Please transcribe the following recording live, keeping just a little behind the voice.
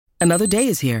Another day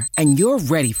is here, and you're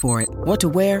ready for it. What to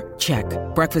wear? Check.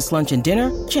 Breakfast, lunch, and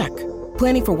dinner? Check.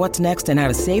 Planning for what's next and how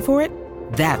to save for it?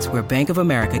 That's where Bank of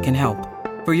America can help.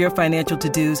 For your financial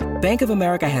to-dos, Bank of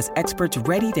America has experts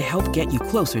ready to help get you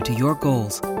closer to your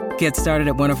goals. Get started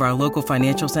at one of our local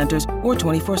financial centers or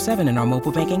 24/7 in our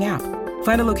mobile banking app.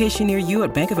 Find a location near you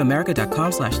at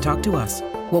bankofamerica.com/talktous.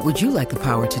 What would you like the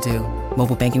power to do?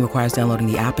 Mobile banking requires downloading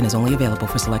the app and is only available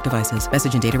for select devices.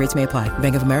 Message and data rates may apply.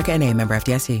 Bank of America N.A., member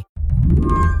FDIC.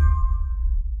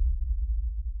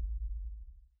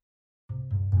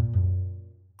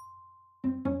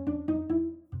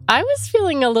 I was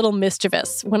feeling a little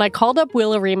mischievous when I called up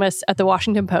Will Oremus at the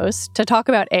Washington Post to talk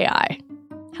about AI.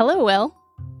 Hello, Will.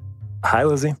 Hi,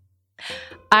 Lizzie.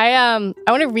 I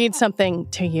want to read something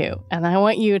to you, and I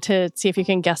want you to see if you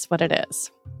can guess what it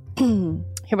is.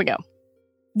 Here we go.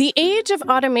 The age of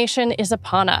automation is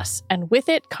upon us, and with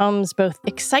it comes both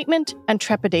excitement and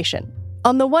trepidation.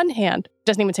 On the one hand,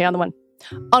 doesn't even say on the one.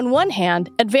 On one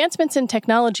hand, advancements in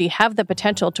technology have the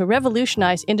potential to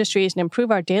revolutionize industries and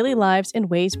improve our daily lives in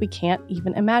ways we can't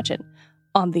even imagine.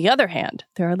 On the other hand,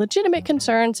 there are legitimate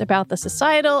concerns about the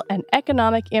societal and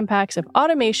economic impacts of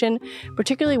automation,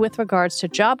 particularly with regards to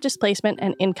job displacement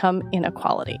and income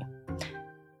inequality.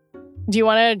 Do you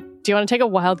want to take a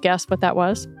wild guess what that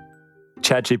was?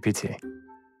 ChatGPT.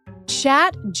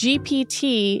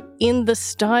 ChatGPT in the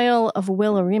style of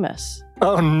Will Oremus.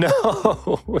 Oh, no.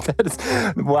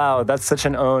 Wow, that's such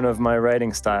an own of my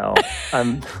writing style.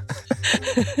 I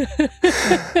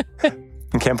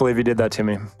can't believe you did that to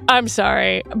me. I'm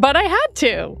sorry, but I had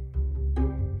to.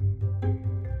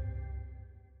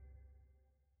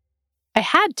 I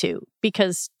had to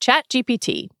because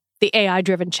ChatGPT, the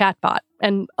AI-driven chatbot,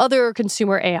 and other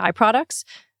consumer AI products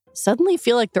suddenly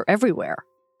feel like they're everywhere.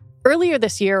 Earlier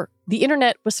this year, the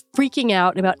internet was freaking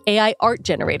out about AI art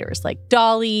generators like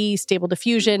DALL-E, Stable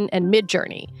Diffusion, and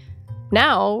Midjourney.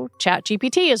 Now,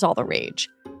 ChatGPT is all the rage.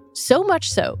 So much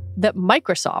so that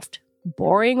Microsoft,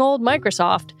 boring old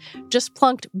Microsoft, just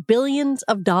plunked billions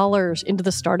of dollars into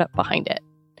the startup behind it.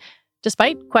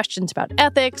 Despite questions about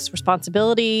ethics,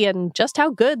 responsibility, and just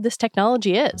how good this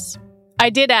technology is.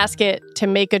 I did ask it to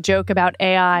make a joke about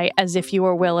AI as if you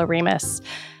were Will Oremus.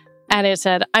 And it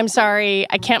said, I'm sorry,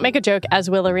 I can't make a joke as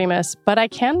Will Oremus, but I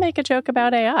can make a joke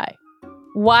about AI.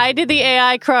 Why did the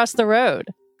AI cross the road?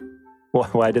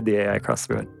 Why did the AI cross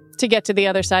the road? To get to the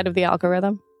other side of the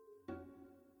algorithm.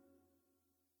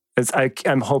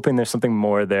 I'm hoping there's something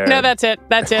more there. No, that's it.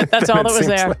 That's all that was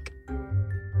there. Like.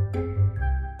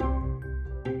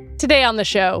 Today on the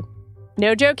show,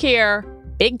 no joke here,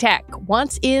 big tech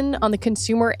wants in on the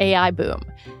consumer AI boom.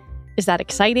 Is that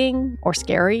exciting or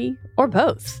scary or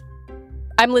both?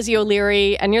 I'm Lizzie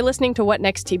O'Leary, and you're listening to What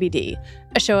Next TBD,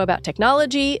 a show about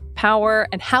technology, power,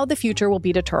 and how the future will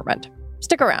be determined.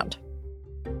 Stick around.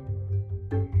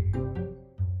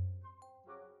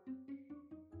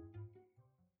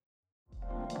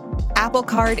 Apple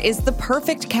Card is the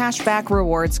perfect cashback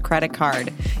rewards credit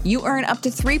card. You earn up to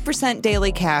 3%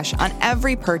 daily cash on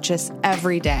every purchase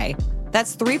every day.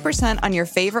 That's 3% on your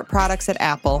favorite products at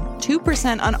Apple,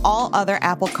 2% on all other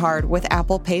Apple Card with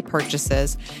Apple Pay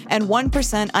purchases, and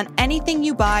 1% on anything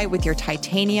you buy with your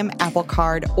titanium Apple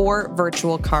Card or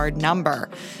virtual card number.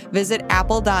 Visit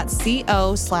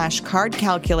apple.co/card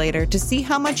calculator to see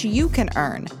how much you can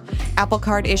earn. Apple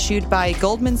Card issued by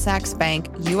Goldman Sachs Bank,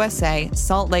 USA,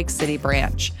 Salt Lake City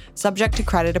branch. Subject to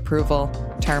credit approval.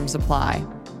 Terms apply.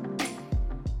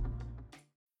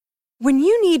 When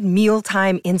you need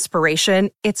mealtime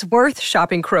inspiration, it's worth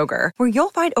shopping Kroger, where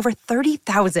you'll find over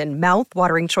 30,000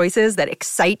 mouth-watering choices that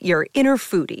excite your inner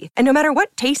foodie. And no matter what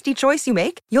tasty choice you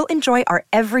make, you'll enjoy our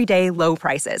everyday low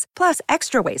prices, plus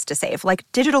extra ways to save, like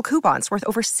digital coupons worth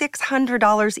over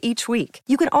 $600 each week.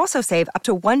 You can also save up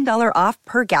to $1 off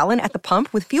per gallon at the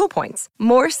pump with fuel points.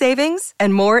 More savings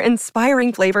and more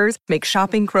inspiring flavors make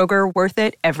shopping Kroger worth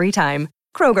it every time.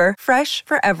 Kroger, fresh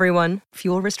for everyone.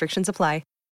 Fuel restrictions apply.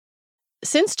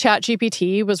 Since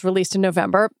ChatGPT was released in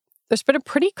November, there's been a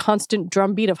pretty constant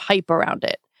drumbeat of hype around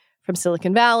it, from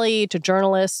Silicon Valley to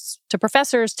journalists to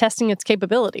professors testing its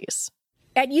capabilities.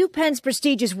 At UPenn's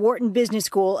prestigious Wharton Business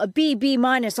School, a B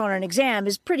minus on an exam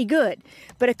is pretty good.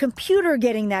 But a computer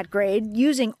getting that grade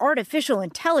using artificial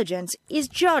intelligence is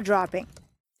jaw-dropping.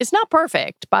 It's not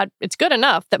perfect, but it's good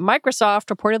enough that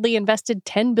Microsoft reportedly invested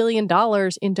 $10 billion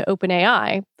into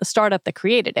OpenAI, the startup that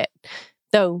created it,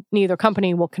 though neither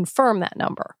company will confirm that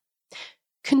number.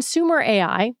 Consumer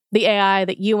AI, the AI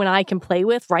that you and I can play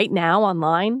with right now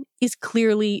online, is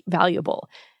clearly valuable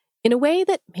in a way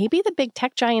that maybe the big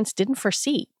tech giants didn't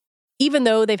foresee, even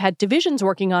though they've had divisions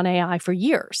working on AI for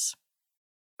years.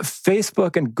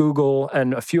 Facebook and Google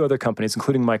and a few other companies,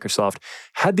 including Microsoft,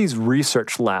 had these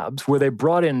research labs where they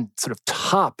brought in sort of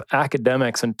top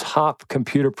academics and top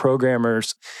computer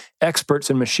programmers, experts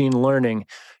in machine learning,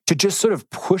 to just sort of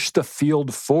push the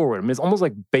field forward. I mean, it's almost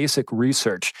like basic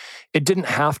research. It didn't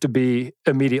have to be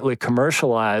immediately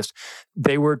commercialized.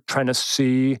 They were trying to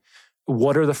see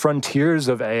what are the frontiers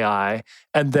of AI,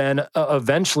 and then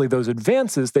eventually those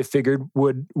advances they figured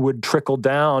would trickle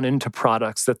down into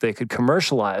products that they could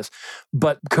commercialize.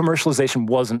 But commercialization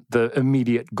wasn't the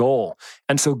immediate goal.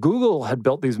 And so Google had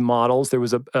built these models. There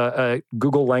was a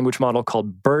Google language model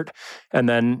called BERT, and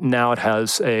then now it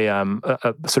has a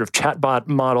sort of chatbot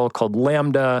model called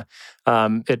LaMDA.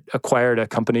 It acquired a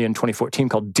company in 2014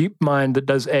 called DeepMind that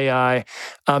does AI.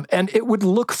 And it would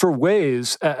look for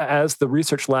ways, as the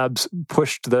research labs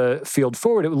pushed the field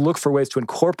forward, it would look for ways to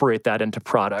incorporate that into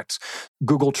products.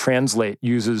 Google Translate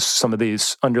uses some of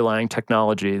these underlying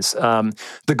technologies.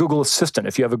 The Google Assistant,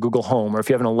 if you have a Google Home or if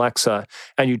you have an Alexa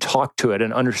and you talk to it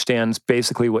and understands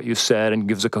basically what you said and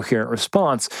gives a coherent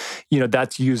response,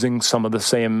 that's using some of the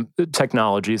same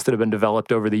technologies that have been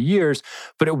developed over the years.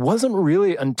 But it wasn't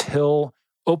really until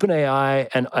OpenAI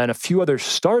and a few other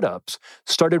startups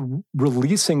started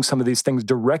releasing some of these things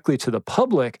directly to the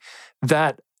public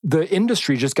that the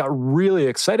industry just got really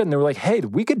excited, and they were like, hey,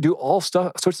 we could do all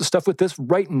sorts of stuff with this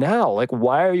right now. Like,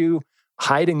 why are you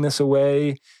hiding this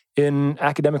away in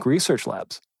academic research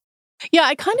labs? Yeah,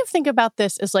 I kind of think about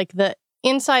this as like the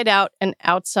inside out and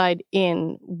outside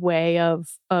in way of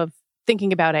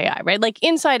thinking about AI, right? Like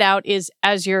inside out is,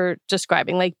 as you're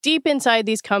describing, like deep inside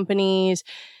these companies,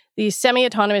 these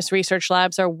semi-autonomous research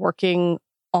labs are working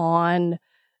on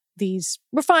these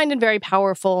refined and very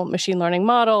powerful machine learning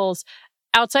models.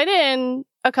 Outside in,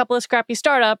 a couple of scrappy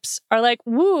startups are like,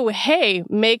 woo, hey,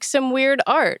 make some weird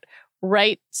art,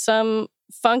 write some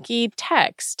funky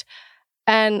text.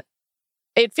 And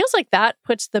it feels like that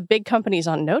puts the big companies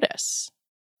on notice.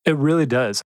 It really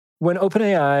does. When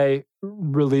OpenAI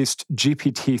released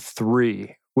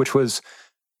GPT-3, which was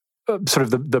sort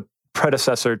of the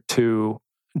predecessor to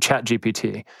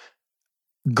ChatGPT,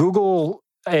 Google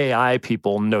AI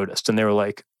people noticed, and they were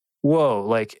like, whoa,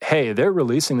 like, hey, they're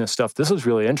releasing this stuff. This is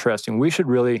really interesting. We should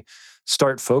really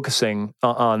start focusing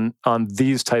on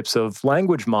these types of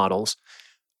language models.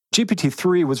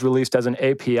 GPT-3 was released as an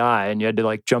API, and you had to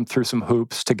like jump through some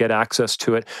hoops to get access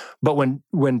to it. But when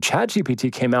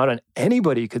ChatGPT came out and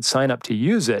anybody could sign up to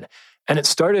use it, and it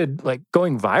started like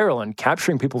going viral and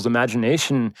capturing people's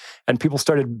imagination, and people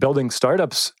started building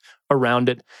startups around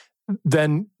it,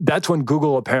 then that's when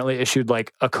Google apparently issued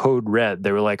like a code red.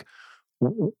 They were like,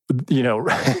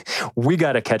 we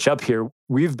got to catch up here.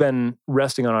 We've been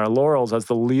resting on our laurels as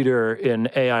the leader in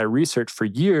AI research for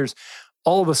years.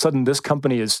 All of a sudden, this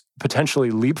company is potentially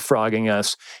leapfrogging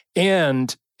us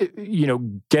and,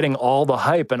 getting all the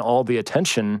hype and all the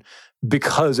attention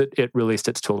because it released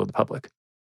its tool to the public.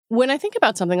 When I think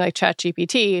about something like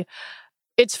ChatGPT,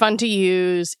 it's fun to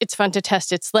use, it's fun to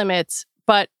test its limits,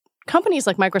 but companies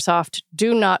like Microsoft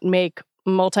do not make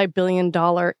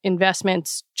multi-billion-dollar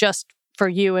investments just for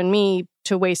you and me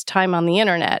to waste time on the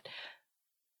internet.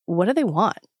 What do they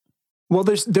want? Well,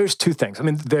 there's two things. I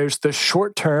mean, there's the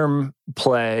short-term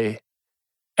play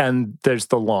and there's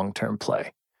the long-term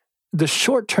play. The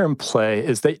short-term play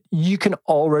is that you can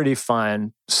already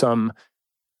find some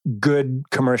good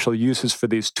commercial uses for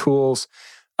these tools.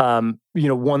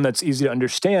 One that's easy to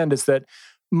understand is that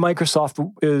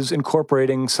Microsoft is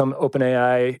incorporating some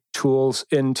OpenAI tools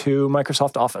into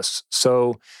Microsoft Office.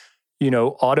 So,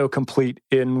 autocomplete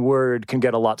in Word can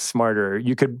get a lot smarter.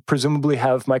 You could presumably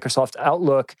have Microsoft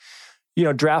Outlook,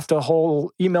 draft a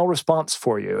whole email response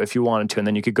for you if you wanted to, and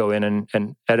then you could go in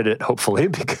and edit it, hopefully,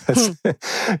 because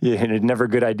it's never a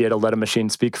good idea to let a machine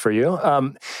speak for you.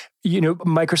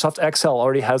 Microsoft Excel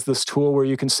already has this tool where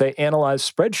you can say, analyze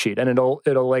spreadsheet, and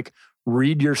it'll like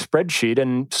read your spreadsheet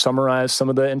and summarize some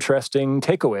of the interesting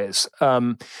takeaways.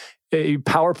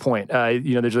 PowerPoint,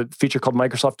 there's a feature called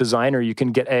Microsoft Designer. You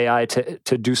can get AI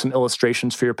to do some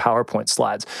illustrations for your PowerPoint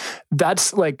slides.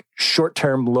 That's like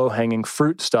short-term, low-hanging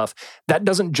fruit stuff. That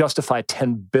doesn't justify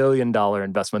 $10 billion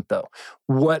investment, though.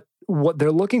 What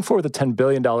they're looking for with a $10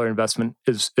 billion investment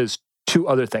is two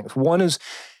other things. One is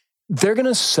they're going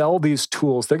to sell these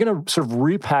tools. They're going to sort of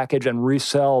repackage and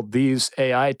resell these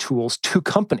AI tools to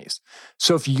companies.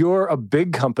 So if you're a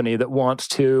big company that wants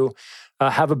to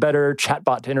have a better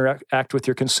chatbot to interact with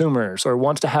your consumers, or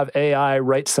wants to have AI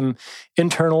write some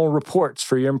internal reports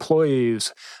for your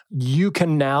employees, you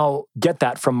can now get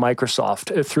that from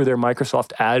Microsoft through their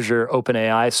Microsoft Azure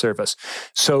OpenAI service.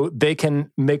 So they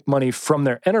can make money from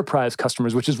their enterprise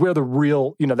customers, which is where the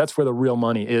real, that's where the real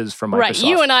money is for Microsoft. Right.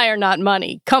 You and I are not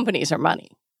money. Companies are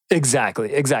money.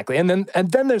 Exactly. And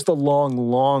then there's the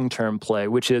long-term play,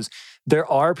 which is there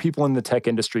are people in the tech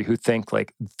industry who think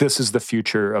like this is the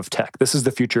future of tech. This is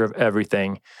the future of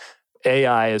everything.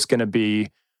 AI is going to be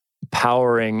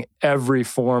powering every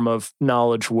form of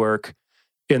knowledge work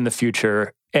in the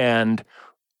future. And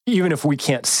even if we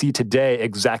can't see today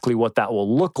exactly what that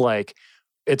will look like,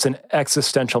 it's an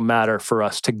existential matter for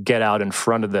us to get out in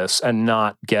front of this and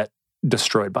not get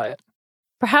destroyed by it.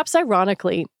 Perhaps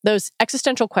ironically, those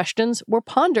existential questions were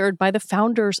pondered by the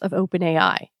founders of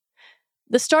OpenAI.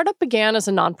 The startup began as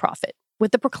a nonprofit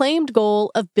with the proclaimed goal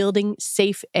of building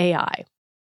safe AI.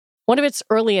 One of its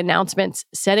early announcements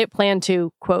said it planned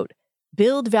to, quote,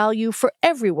 build value for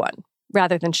everyone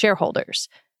rather than shareholders.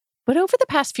 But over the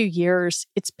past few years,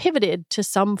 it's pivoted to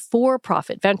some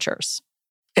for-profit ventures.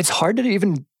 It's hard to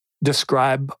even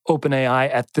describe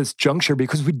OpenAI at this juncture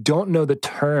because we don't know the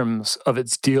terms of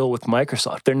its deal with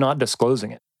Microsoft. They're not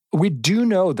disclosing it. We do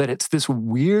know that it's this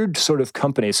weird sort of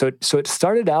company. So it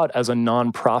started out as a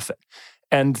nonprofit.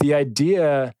 And the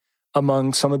idea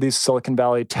among some of these Silicon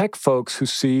Valley tech folks who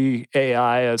see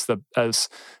AI as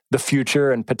the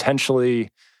future and potentially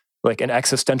like an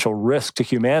existential risk to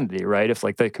humanity, right? If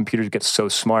like the computers get so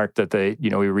smart that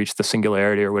we reach the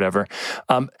singularity or whatever.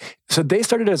 So they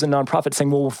started as a nonprofit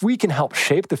saying, well, if we can help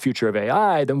shape the future of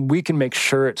AI, then we can make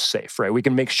sure it's safe, right? We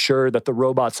can make sure that the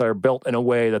robots are built in a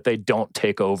way that they don't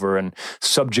take over and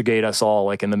subjugate us all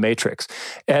like in the Matrix.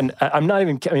 And I'm not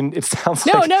even, it sounds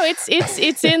No,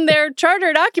 it's in their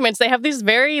charter documents. They have these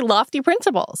very lofty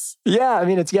principles. Yeah,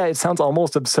 it sounds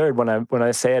almost absurd when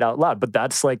I say it out loud, but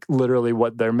that's like literally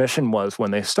what their mission was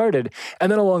when they started.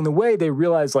 And then along the way, they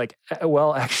realized like,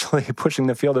 well, actually pushing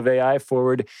the field of AI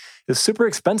forward is super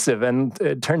expensive. And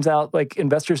it turns out like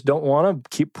investors don't want to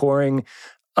keep pouring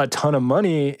a ton of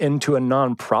money into a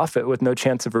nonprofit with no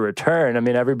chance of a return.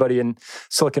 Everybody in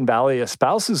Silicon Valley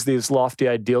espouses these lofty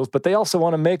ideals, but they also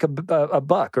want to make a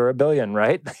buck or $1 billion,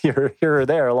 right? Here or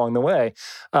there along the way.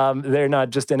 They're not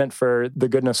just in it for the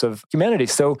goodness of humanity.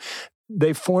 So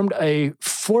they formed a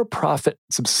for-profit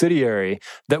subsidiary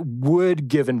that would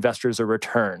give investors a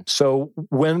return. So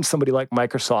when somebody like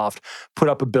Microsoft put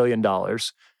up $1 billion,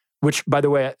 which, by the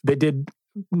way, they did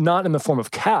not in the form of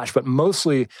cash, but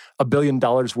mostly $1 billion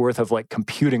worth of like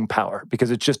computing power, because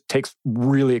it just takes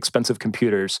really expensive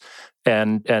computers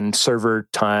and server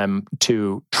time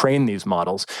to train these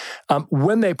models.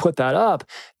 When they put that up,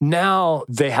 now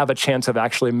they have a chance of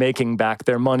actually making back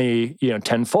their money,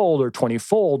 10-fold or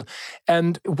 20-fold.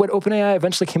 And what OpenAI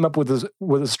eventually came up with is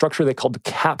a structure they called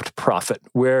capped profit,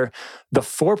 where the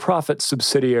for-profit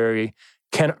subsidiary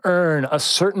can earn a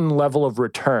certain level of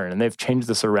return. And they've changed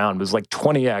this around. It was like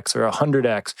 20x or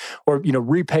 100x, or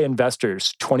repay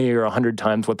investors 20 or 100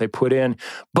 times what they put in.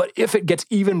 But if it gets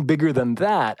even bigger than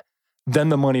that, then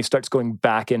the money starts going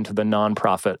back into the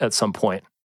nonprofit at some point.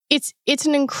 It's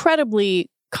an incredibly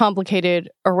complicated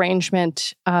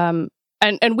arrangement. And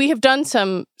we have done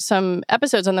some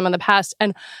episodes on them in the past.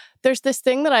 And there's this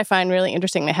thing that I find really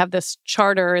interesting. They have this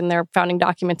charter in their founding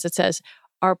documents that says,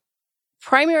 our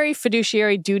primary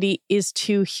fiduciary duty is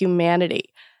to humanity.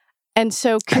 And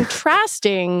so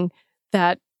contrasting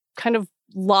that kind of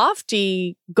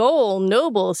lofty goal,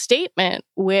 noble statement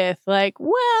with like,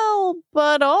 well,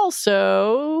 but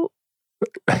also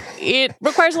it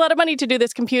requires a lot of money to do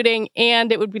this computing,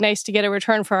 and it would be nice to get a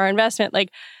return for our investment.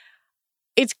 Like,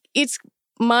 it's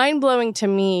mind-blowing to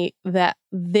me that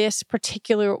this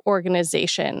particular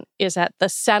organization is at the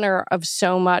center of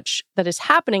so much that is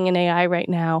happening in AI right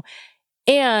now,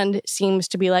 and seems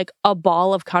to be like a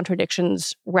ball of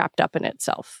contradictions wrapped up in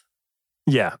itself.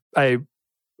 Yeah, I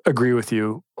agree with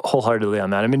you wholeheartedly on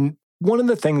that. One of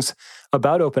the things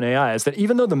about OpenAI is that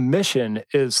even though the mission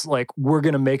is like, we're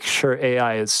going to make sure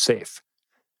AI is safe,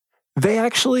 they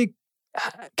actually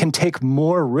can take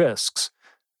more risks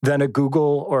than a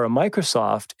Google or a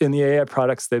Microsoft in the AI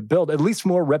products they build, at least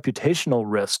more reputational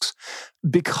risks,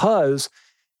 because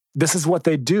this is what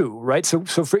they do, right? So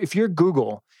if you're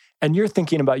Google, and you're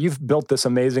thinking about, you've built this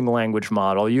amazing language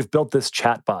model, you've built this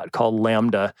chatbot called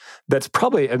LaMDA that's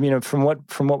probably, from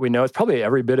what we know, it's probably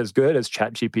every bit as good as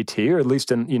ChatGPT, or at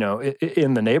least in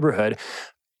the neighborhood.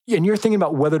 And you're thinking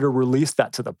about whether to release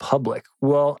that to the public.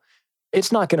 Well,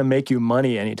 it's not going to make you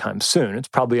money anytime soon. It's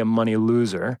probably a money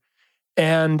loser.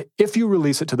 And if you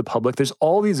release it to the public, there's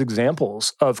all these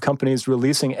examples of companies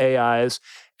releasing AIs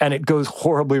and it goes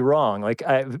horribly wrong. Like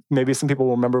maybe some people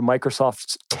will remember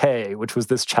Microsoft's Tay, which was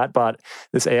this chatbot,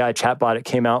 this AI chatbot it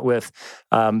came out with,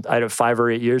 I don't know, 5 or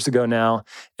 8 years ago now.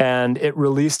 And it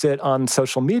released it on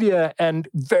social media and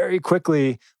very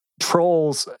quickly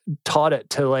trolls taught it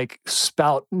to like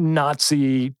spout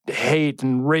Nazi hate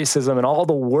and racism and all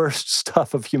the worst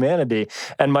stuff of humanity.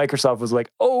 And Microsoft was like,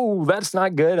 oh, that's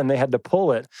not good. And they had to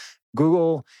pull it.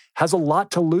 Google has a lot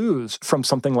to lose from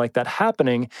something like that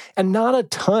happening and not a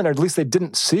ton, or at least they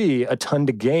didn't see a ton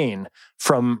to gain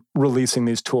from releasing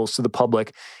these tools to the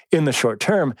public in the short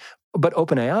term. But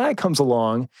OpenAI comes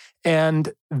along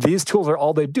and these tools are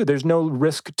all they do. There's no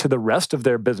risk to the rest of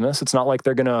their business. It's not like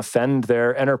they're going to offend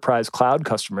their enterprise cloud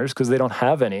customers because they don't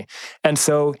have any. And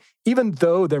so even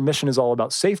though their mission is all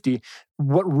about safety,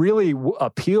 what really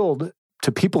appealed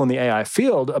to people in the AI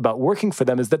field about working for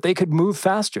them is that they could move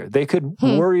faster. They could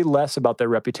worry less about their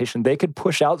reputation. They could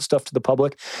push out stuff to the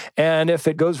public. And if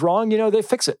it goes wrong, they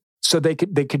fix it. So they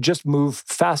could just move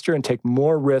faster and take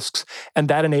more risks. And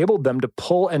that enabled them to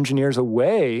pull engineers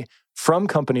away from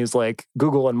companies like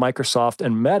Google and Microsoft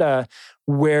and Meta,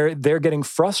 where they're getting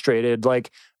frustrated.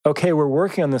 Like, okay, we're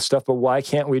working on this stuff, but why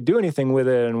can't we do anything with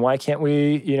it? And why can't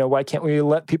we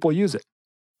let people use it?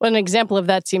 Well, an example of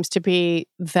that seems to be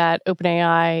that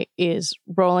OpenAI is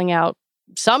rolling out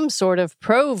some sort of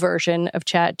pro version of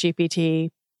ChatGPT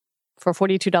for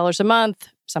 $42 a month.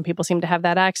 Some people seem to have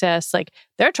that access. Like,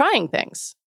 they're trying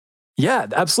things. Yeah,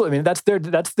 absolutely. I mean, that's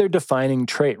their defining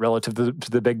trait relative to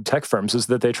the big tech firms is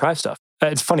that they try stuff.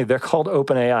 It's funny, they're called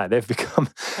OpenAI.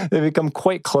 They've become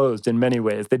quite closed in many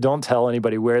ways. They don't tell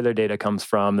anybody where their data comes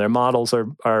from. Their models are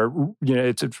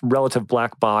it's a relative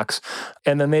black box.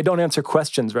 And then they don't answer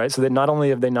questions, right? So not only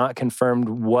have they not confirmed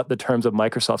what the terms of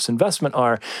Microsoft's investment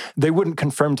are, they wouldn't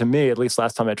confirm to me, at least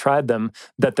last time I tried them,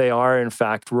 that they are in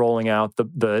fact rolling out the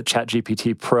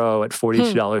ChatGPT Pro at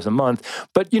 $42 a month.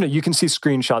 But you can see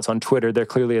screenshots on Twitter. They're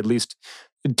clearly at least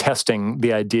testing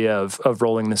the idea of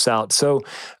rolling this out. So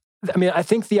I mean, I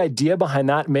think the idea behind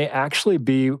that may actually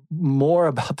be more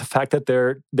about the fact that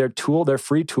their tool, their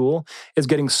free tool, is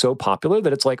getting so popular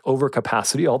that it's like over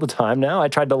capacity all the time now. I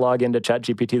tried to log into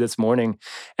ChatGPT this morning,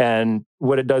 and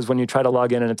what it does when you try to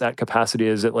log in and it's at capacity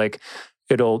is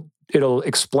it'll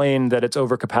explain that it's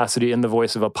over capacity in the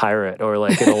voice of a pirate, or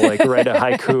like it'll like write a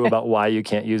haiku about why you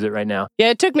can't use it right now. Yeah,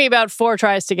 it took me about 4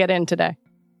 tries to get in today.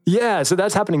 Yeah, so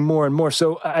that's happening more and more.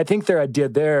 So I think their idea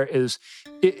there is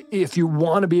if you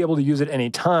want to be able to use it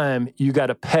anytime, you got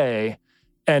to pay.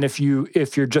 And if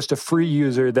you're just a free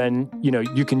user, then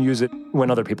you can use it when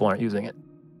other people aren't using it.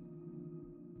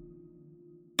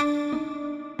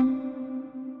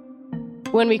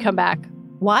 When we come back,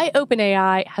 why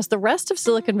OpenAI has the rest of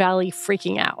Silicon Valley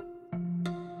freaking out.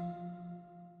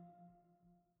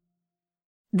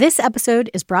 This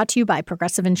episode is brought to you by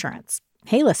Progressive Insurance.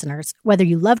 Hey, listeners, whether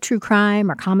you love true crime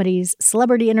or comedies,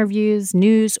 celebrity interviews,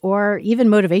 news, or even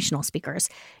motivational speakers,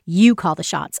 you call the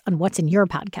shots on what's in your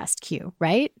podcast queue,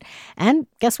 right? And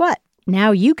guess what?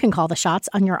 Now you can call the shots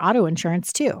on your auto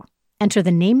insurance, too. Enter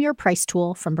the Name Your Price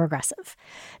tool from Progressive.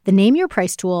 The Name Your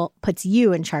Price tool puts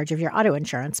you in charge of your auto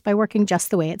insurance by working just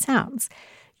the way it sounds.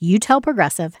 You tell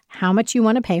Progressive how much you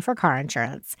want to pay for car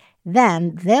insurance.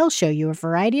 Then they'll show you a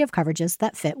variety of coverages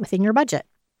that fit within your budget,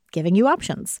 giving you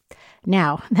options.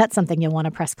 Now, that's something you'll want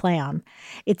to press play on.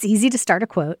 It's easy to start a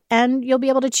quote, and you'll be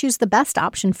able to choose the best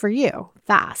option for you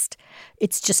fast.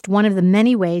 It's just one of the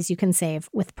many ways you can save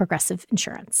with Progressive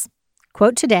Insurance.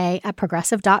 Quote today at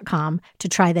Progressive.com to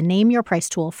try the Name Your Price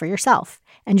tool for yourself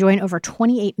and join over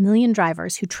 28 million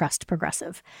drivers who trust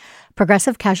Progressive.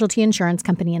 Progressive Casualty Insurance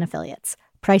Company and Affiliates.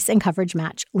 Price and coverage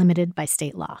match limited by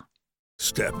state law.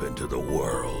 Step into the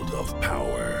world of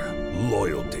power,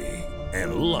 loyalty,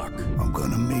 and luck. I'm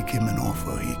gonna make him an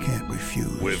offer he can't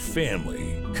refuse. With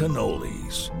family,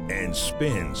 cannolis, and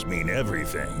spins mean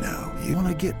everything. Now, you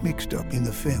wanna get mixed up in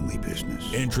the family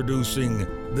business. Introducing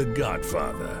The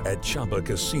Godfather at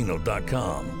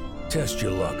ChumbaCasino.com. Test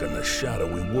your luck in the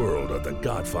shadowy world of The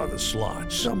Godfather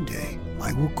slot. Someday,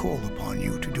 I will call upon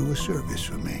you to do a service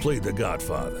for me. Play The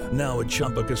Godfather, now at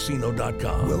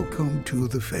ChumbaCasino.com. Welcome to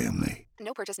the family.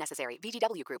 No purchase necessary.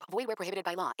 VGW Group. Void where prohibited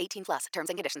by law. 18+. Terms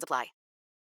and conditions apply.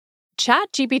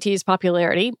 ChatGPT's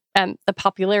popularity and the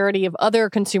popularity of other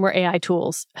consumer AI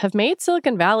tools have made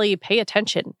Silicon Valley pay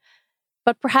attention.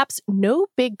 But perhaps no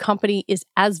big company is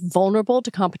as vulnerable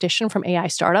to competition from AI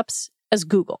startups as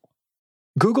Google.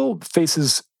 Google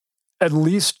faces at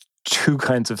least 2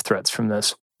 kinds of threats from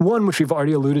this. One, which we've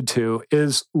already alluded to,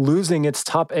 is losing its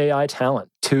top AI talent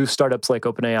to startups like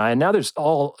OpenAI. And now there's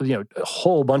a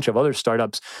whole bunch of other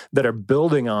startups that are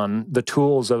building on the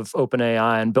tools of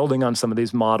OpenAI and building on some of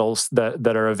these models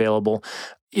that are available.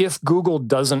 If Google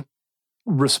doesn't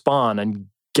respond and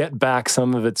get back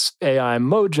some of its AI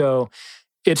mojo,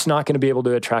 it's not going to be able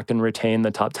to attract and retain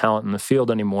the top talent in the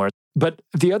field anymore. But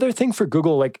the other thing for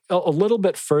Google, like a little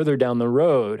bit further down the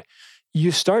road,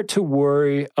 you start to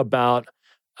worry about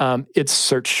its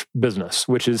search business,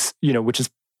 which is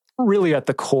really at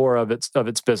the core of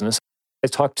its business. I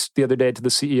talked the other day to the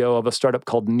CEO of a startup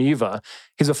called Neeva.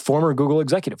 He's a former Google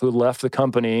executive who left the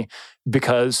company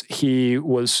because he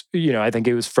was, I think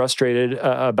he was frustrated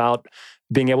about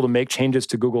being able to make changes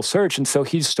to Google search. And so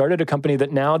he started a company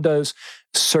that now does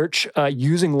search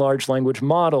using large language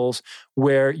models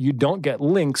where you don't get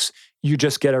links, you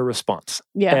just get a response.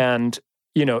 Yeah. And,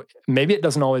 maybe it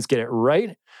doesn't always get it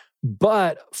right,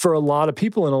 but for a lot of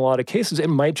people in a lot of cases, it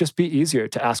might just be easier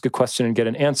to ask a question and get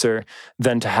an answer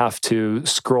than to have to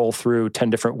scroll through 10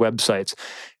 different websites.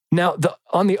 Now,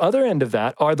 on the other end of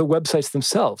that are the websites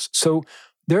themselves. So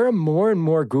there are more and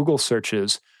more Google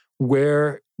searches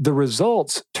where the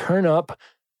results turn up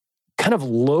kind of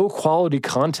low quality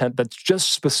content that's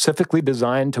just specifically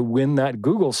designed to win that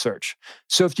Google search.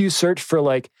 So if you search for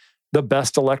like the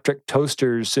best electric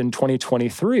toasters in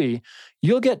 2023,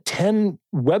 you'll get 10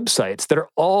 websites that are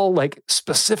all like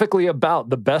specifically about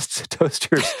the best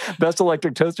toasters, best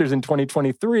electric toasters in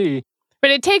 2023. But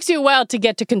it takes you a while to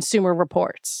get to Consumer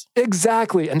Reports.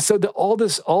 Exactly. And so all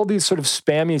these sort of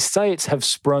spammy sites have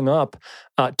sprung up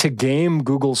to game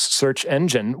Google's search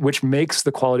engine, which makes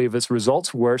the quality of its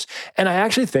results worse. And I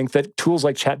actually think that tools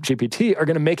like ChatGPT are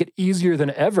going to make it easier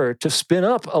than ever to spin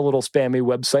up a little spammy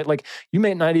website. Like you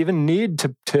may not even need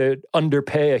to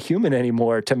underpay a human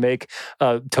anymore to make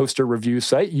a toaster review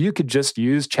site. You could just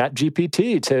use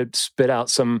ChatGPT to spit out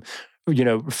some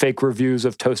fake reviews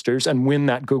of toasters and win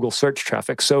that Google search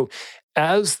traffic. So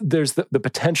as there's the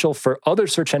potential for other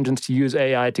search engines to use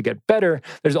AI to get better,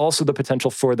 there's also the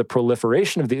potential for the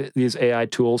proliferation of these AI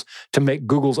tools to make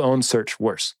Google's own search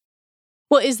worse.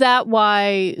 Well, is that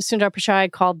why Sundar Pichai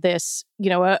called this,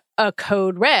 a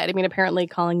code red? I mean, apparently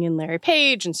calling in Larry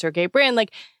Page and Sergey Brin,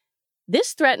 like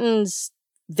this threatens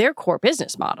their core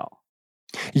business model.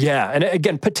 Yeah, and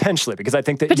again, potentially, because I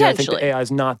think that I think the AI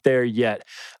is not there yet,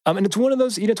 and it's one of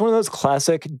those it's one of those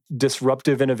classic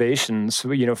disruptive innovations,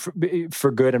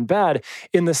 for good and bad,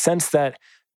 in the sense that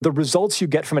the results you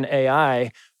get from an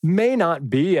AI may not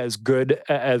be as good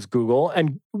as Google,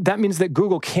 and that means that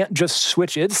Google can't just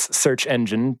switch its search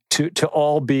engine to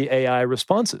all be AI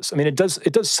responses. I mean, it does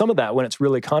some of that when it's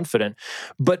really confident,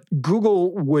 but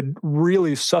Google would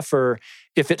really suffer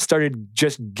if it started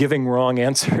just giving wrong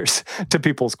answers to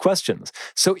people's questions.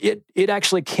 So it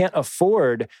actually can't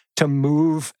afford to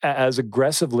move as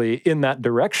aggressively in that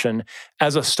direction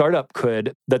as a startup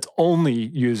could that's only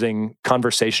using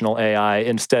conversational AI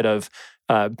instead of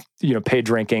page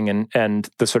ranking and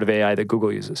the sort of AI that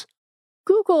Google uses.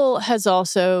 Google has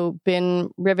also been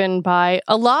riven by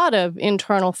a lot of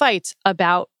internal fights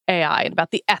about AI and about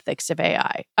the ethics of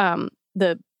AI.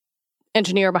 The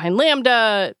engineer behind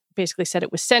Lambda basically said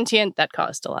it was sentient. That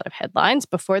caused a lot of headlines.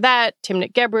 Before that,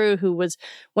 Timnit Gebru, who was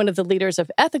one of the leaders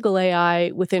of ethical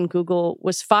AI within Google,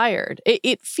 was fired.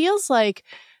 It feels like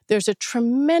there's a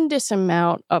tremendous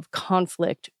amount of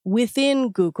conflict within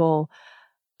Google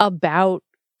about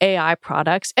AI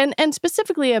products and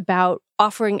specifically about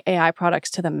offering AI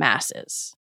products to the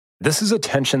masses. This is a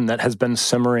tension that has been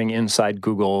simmering inside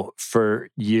Google for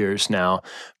years now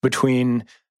between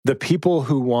the people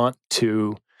who want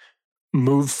to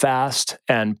move fast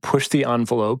and push the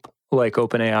envelope like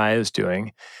OpenAI is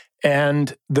doing,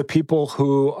 and the people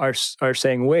who are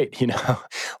saying, wait,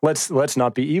 let's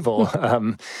not be evil.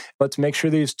 Let's make sure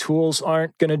these tools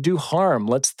aren't going to do harm.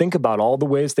 Let's think about all the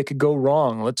ways they could go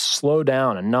wrong. Let's slow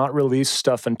down and not release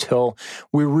stuff until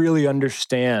we really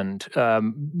understand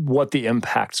what the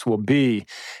impacts will be.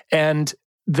 And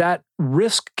that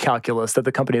risk calculus that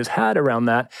the company has had around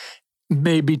that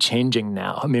may be changing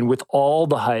now. I mean, with all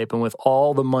the hype and with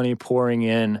all the money pouring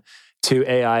in to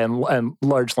AI and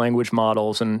large language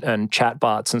models and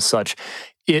chatbots and such,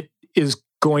 it is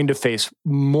going to face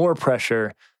more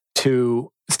pressure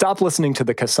to stop listening to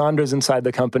the Cassandras inside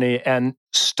the company and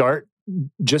start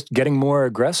just getting more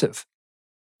aggressive.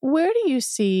 Where do you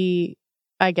see,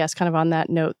 I guess, kind of on that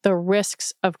note, the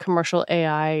risks of commercial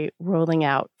AI rolling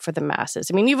out for the masses?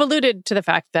 I mean, you've alluded to the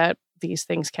fact that these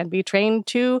things can be trained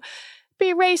to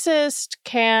be racist,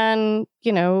 can,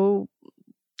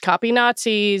 copy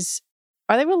Nazis.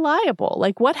 Are they reliable?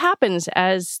 Like, what happens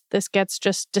as this gets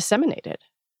just disseminated?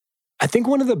 I think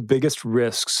one of the biggest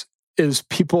risks is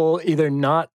people either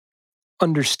not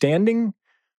understanding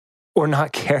or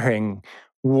not caring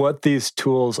what these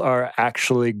tools are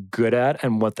actually good at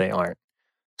and what they aren't.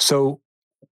 So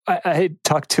I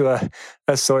talked to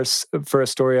a source for a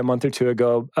story a month or two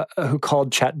ago who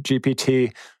called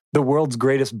ChatGPT the world's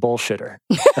greatest bullshitter.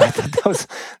 I thought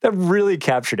that really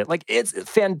captured it. Like, it's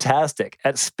fantastic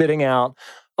at spitting out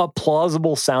a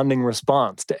plausible sounding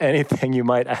response to anything you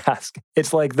might ask.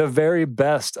 It's like the very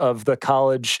best of the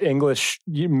college English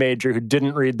major who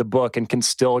didn't read the book and can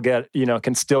still get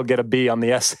a B on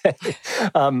the essay.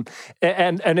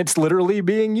 And it's literally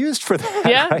being used for that.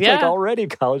 Yeah, right? yeah. Like, already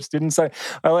college students are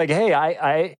like, hey,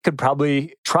 I could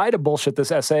probably try to bullshit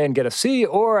this essay and get a C,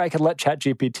 or I could let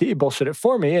ChatGPT bullshit it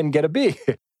for me and get a B.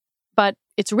 But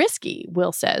it's risky,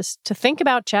 Will says, to think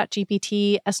about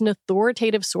ChatGPT as an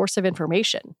authoritative source of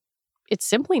information. It's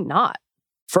simply not.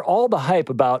 For all the hype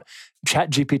about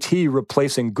ChatGPT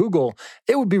replacing Google,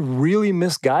 it would be really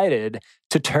misguided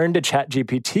to turn to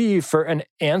ChatGPT for an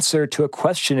answer to a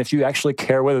question if you actually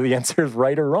care whether the answer is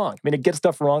right or wrong. I mean, it gets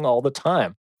stuff wrong all the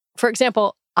time. For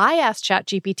example, I asked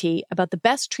ChatGPT about the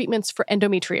best treatments for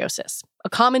endometriosis, a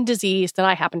common disease that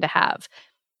I happen to have.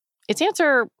 Its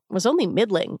answer was only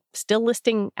middling, still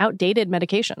listing outdated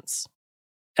medications.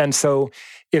 And so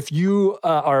if you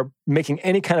are making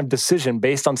any kind of decision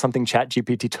based on something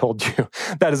ChatGPT told you,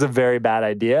 that is a very bad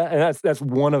idea. And that's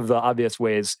one of the obvious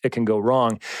ways it can go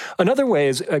wrong. Another way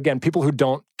is, again, people who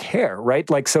don't care, right?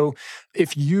 Like, so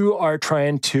if you are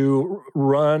trying to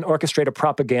orchestrate a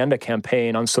propaganda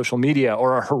campaign on social media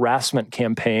or a harassment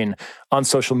campaign on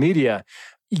social media,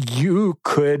 you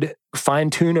could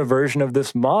fine-tune a version of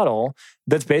this model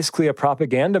that's basically a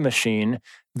propaganda machine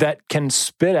that can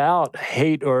spit out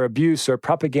hate or abuse or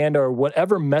propaganda or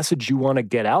whatever message you want to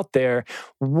get out there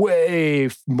way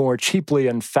more cheaply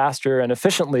and faster and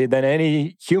efficiently than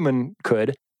any human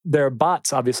could. There are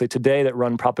bots, obviously, today that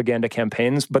run propaganda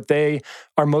campaigns, but they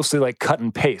are mostly like cut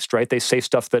and paste, right? They say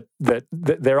stuff that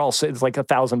they're all saying. It's like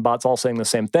 1,000 bots all saying the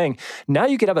same thing. Now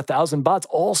you could have 1,000 bots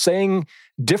all saying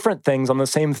different things on the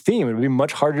same theme. It would be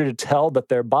much harder to tell that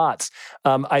they're bots.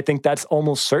 I think that's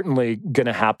almost certainly going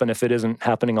to happen if it isn't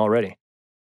happening already.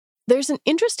 There's an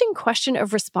interesting question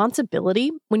of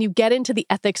responsibility when you get into the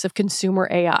ethics of consumer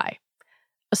AI.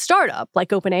 A startup like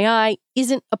OpenAI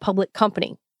isn't a public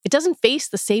company. It doesn't face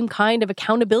the same kind of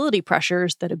accountability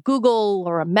pressures that a Google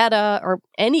or a Meta or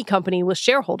any company with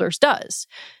shareholders does.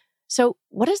 So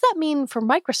what does that mean for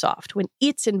Microsoft when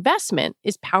its investment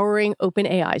is powering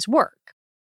OpenAI's work?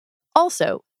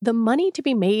 Also, the money to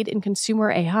be made in consumer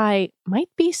AI might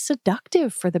be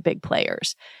seductive for the big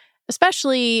players,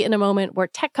 especially in a moment where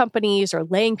tech companies are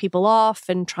laying people off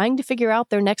and trying to figure out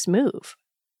their next move.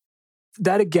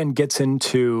 That again gets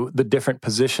into the different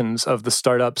positions of the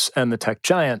startups and the tech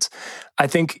giants. I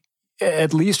think,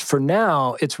 at least for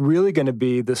now, it's really going to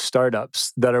be the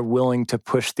startups that are willing to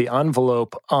push the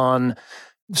envelope on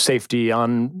safety,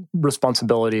 on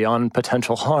responsibility, on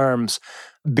potential harms,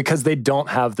 because they don't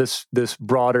have this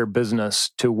broader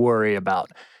business to worry about.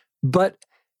 But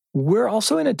we're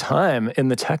also in a time in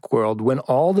the tech world when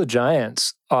all the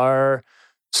giants are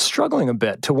struggling a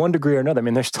bit to one degree or another. I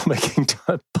mean, they're still making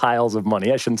piles of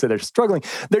money. I shouldn't say they're struggling.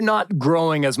 They're not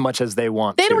growing as much as they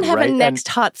want to. They don't have right? a next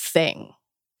hot thing.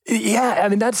 Yeah, I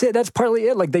mean, that's it. That's partly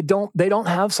it. Like, they don't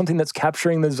have something that's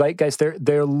capturing the zeitgeist.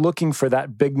 They're looking for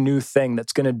that big new thing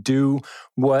that's going to do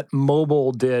what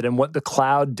mobile did and what the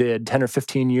cloud did 10 or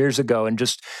 15 years ago, and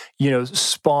just,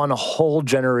 spawn a whole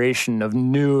generation of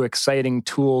new, exciting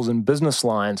tools and business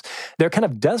lines. They're kind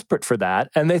of desperate for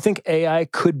that, and they think AI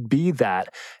could be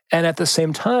that. And at the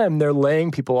same time, they're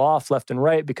laying people off left and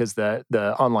right because the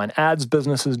online ads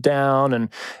business is down. And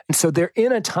so they're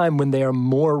in a time when they are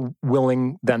more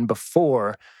willing than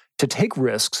before to take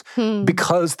risks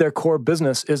because their core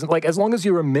business isn't like, as long as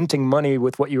you were minting money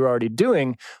with what you were already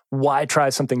doing, why try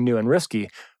something new and risky?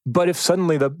 But if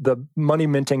suddenly the money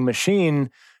minting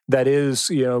machine that is,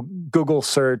 Google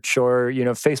search or,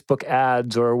 Facebook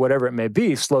ads or whatever it may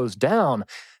be slows down,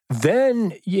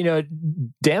 then,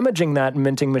 damaging that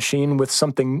minting machine with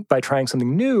something by trying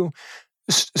something new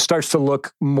starts to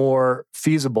look more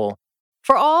feasible.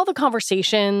 For all the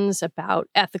conversations about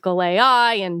ethical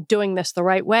AI and doing this the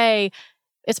right way,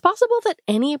 it's possible that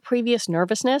any previous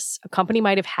nervousness a company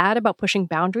might have had about pushing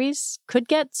boundaries could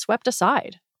get swept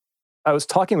aside. I was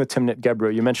talking with Timnit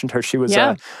Gebru. You mentioned her. She was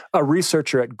a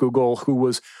researcher at Google who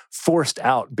was forced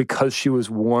out because she was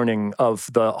warning of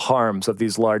the harms of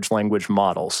these large language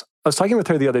models. I was talking with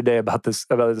her the other day about this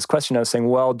question. I was saying,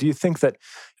 well, do you think that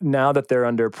now that they're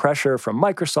under pressure from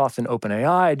Microsoft and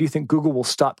OpenAI, do you think Google will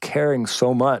stop caring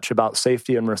so much about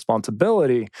safety and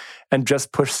responsibility and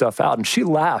just push stuff out? And she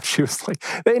laughed. She was like,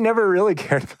 they never really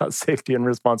cared about safety and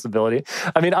responsibility.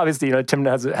 I mean, obviously, Tim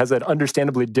has an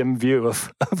understandably dim view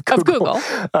of Google.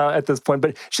 At this point,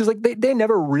 but she's like, they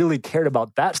never really cared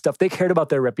about that stuff. They cared about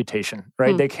their reputation,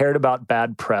 right? They cared about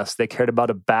bad press. They cared about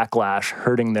a backlash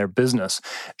hurting their business.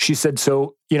 She said,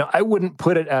 so, I wouldn't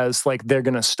put it as like they're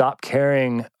going to stop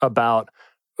caring about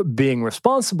being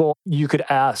responsible. You could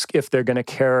ask if they're going to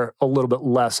care a little bit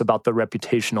less about the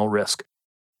reputational risk.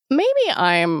 Maybe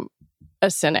I'm a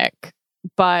cynic,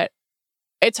 but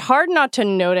it's hard not to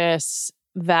notice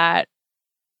that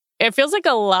it feels like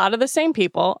a lot of the same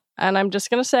people, and I'm just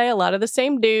going to say a lot of the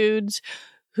same dudes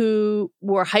who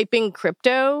were hyping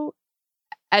crypto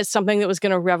as something that was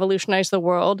going to revolutionize the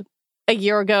world a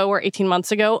year ago or 18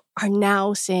 months ago are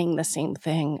now saying the same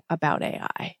thing about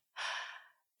AI.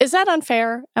 Is that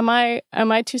unfair? Am I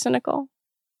too cynical?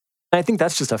 I think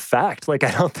that's just a fact. Like,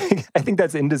 I think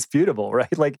that's indisputable,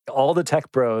 right? Like, all the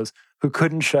tech bros who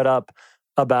couldn't shut up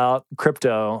about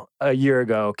crypto a year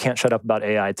ago can't shut up about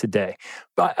AI today.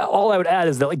 But all I would add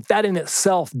is that, like, that in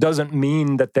itself doesn't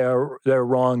mean that they're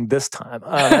wrong this time.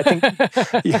 I think,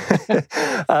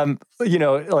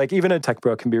 like, even a tech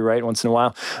bro can be right once in a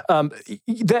while.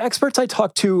 The experts I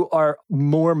talk to are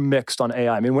more mixed on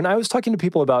AI. I mean, when I was talking to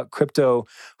people about crypto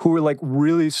who were like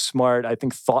really smart, I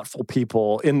think thoughtful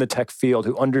people in the tech field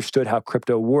who understood how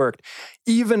crypto worked,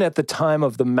 even at the time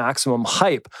of the maximum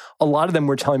hype, a lot of them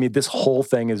were telling me this whole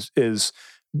thing is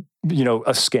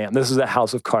a scam. This is a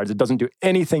house of cards. It doesn't do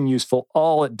anything useful.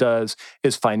 All it does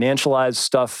is financialize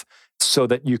stuff so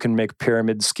that you can make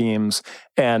pyramid schemes,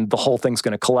 and the whole thing's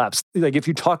going to collapse. Like, if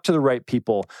you talk to the right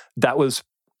people, that was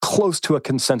close to a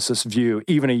consensus view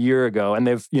even a year ago, and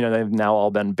they've now all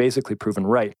been basically proven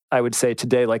right. I would say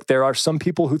today, like, there are some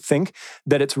people who think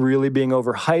that it's really being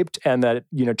overhyped and that,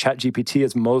 ChatGPT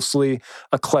is mostly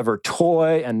a clever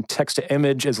toy and text to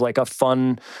image is like a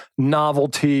fun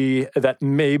novelty that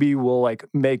maybe will like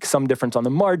make some difference on the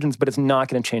margins, but it's not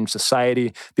going to change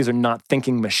society. These are not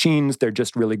thinking machines. They're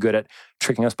just really good at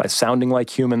tricking us by sounding like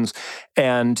humans.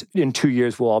 And in 2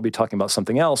 years, we'll all be talking about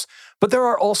something else. But there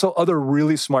are also other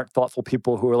really smart, thoughtful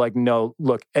people who are like, no,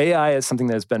 look, AI is something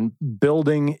that has been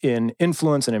building in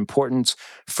influence and importance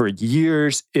for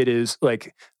years. It is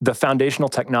like the foundational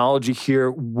technology here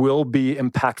will be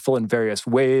impactful in various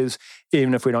ways,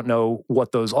 even if we don't know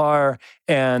what those are.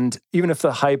 And even if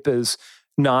the hype is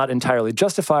not entirely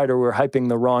justified or we're hyping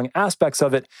the wrong aspects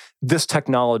of it, this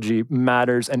technology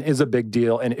matters and is a big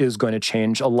deal and is going to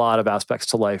change a lot of aspects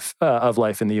to life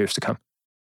in the years to come.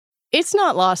 It's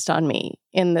not lost on me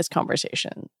in this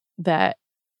conversation that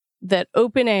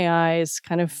OpenAI's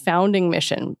kind of founding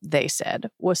mission, they said,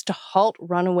 was to halt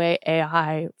runaway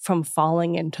AI from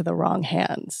falling into the wrong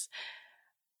hands.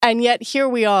 And yet here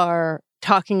we are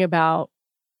talking about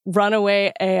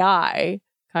runaway AI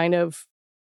kind of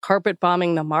carpet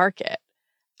bombing the market,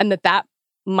 and that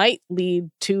might lead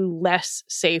to less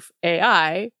safe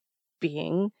AI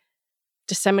being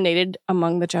disseminated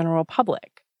among the general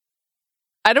public.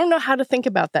 I don't know how to think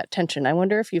about that tension. I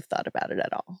wonder if you've thought about it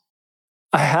at all.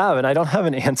 I have, and I don't have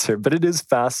an answer, but it is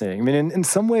fascinating. I mean, in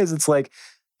some ways,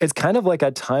 it's kind of like a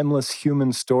timeless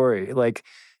human story. Like,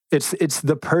 it's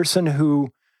the person who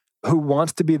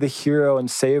wants to be the hero and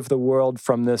save the world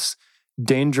from this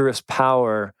dangerous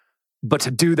power. But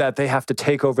to do that, they have to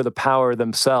take over the power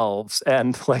themselves.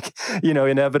 And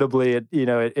inevitably,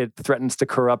 it threatens to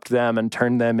corrupt them and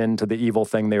turn them into the evil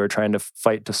thing they were trying to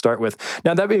fight to start with.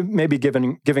 Now, that may be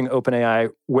giving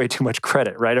OpenAI way too much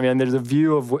credit, right? I mean, there's a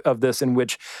view of this in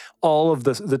which all of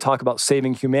the talk about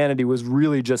saving humanity was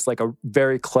really just like a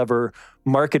very clever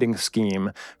marketing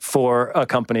scheme for a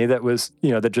company that was,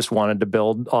 that just wanted to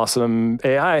build awesome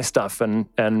AI stuff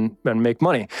and make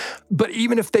money. But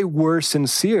even if they were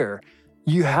sincere,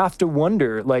 you have to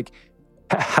wonder, like,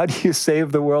 how do you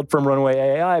save the world from runaway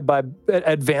AI? By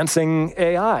advancing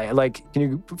AI. Like, can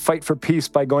you fight for peace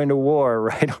by going to war,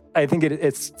 right? I think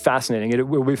it's fascinating. It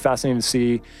will be fascinating to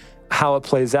see how it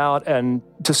plays out and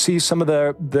to see some of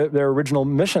their original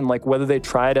mission, like whether they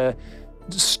try to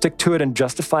stick to it and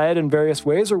justify it in various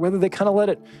ways, or whether they kind of let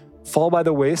it fall by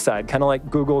the wayside, kind of like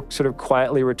Google sort of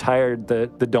quietly retired the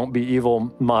 "Don't be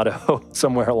evil" motto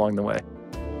somewhere along the way.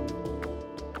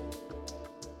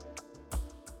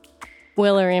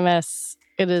 Will Oremus,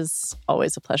 it is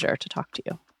always a pleasure to talk to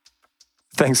you.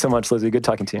 Thanks so much, Lizzie. Good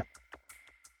talking to you.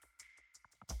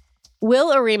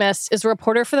 Will Oremus is a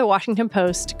reporter for The Washington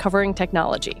Post covering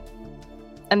technology.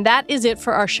 And that is it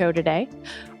for our show today.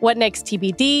 What Next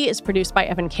TBD is produced by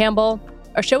Evan Campbell.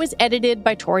 Our show is edited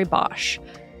by Tori Bosch.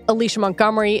 Alicia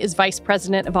Montgomery is Vice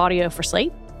President of Audio for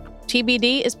Slate.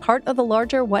 TBD is part of the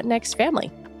larger What Next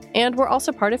family. And we're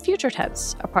also part of Future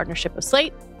Tense, a partnership of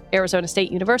Slate, Arizona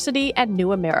State University, and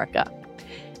New America.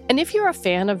 And if you're a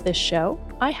fan of this show,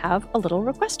 I have a little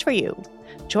request for you.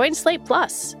 Join Slate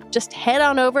Plus. Just head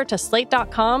on over to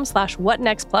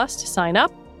slate.com/whatnextplus to sign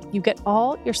up. You get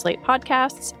all your Slate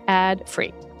podcasts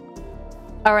ad-free.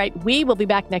 All right, we will be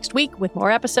back next week with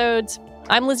more episodes.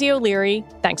 I'm Lizzie O'Leary.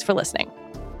 Thanks for listening.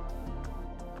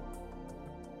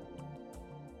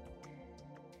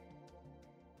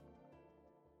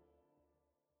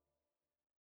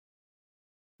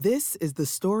 This is the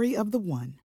story of the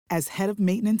one. As head of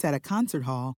maintenance at a concert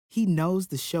hall, he knows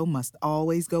the show must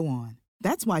always go on.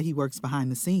 That's why he works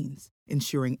behind the scenes,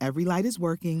 ensuring every light is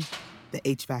working, the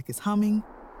HVAC is humming,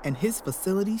 and his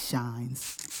facility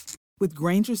shines. With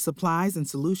Grainger's supplies and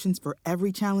solutions for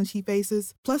every challenge he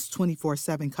faces, plus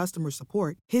 24/7 customer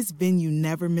support, his venue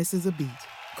never misses a beat.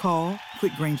 Call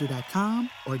quickgrainger.com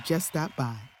or just stop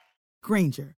by.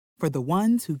 Grainger, for the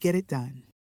ones who get it done.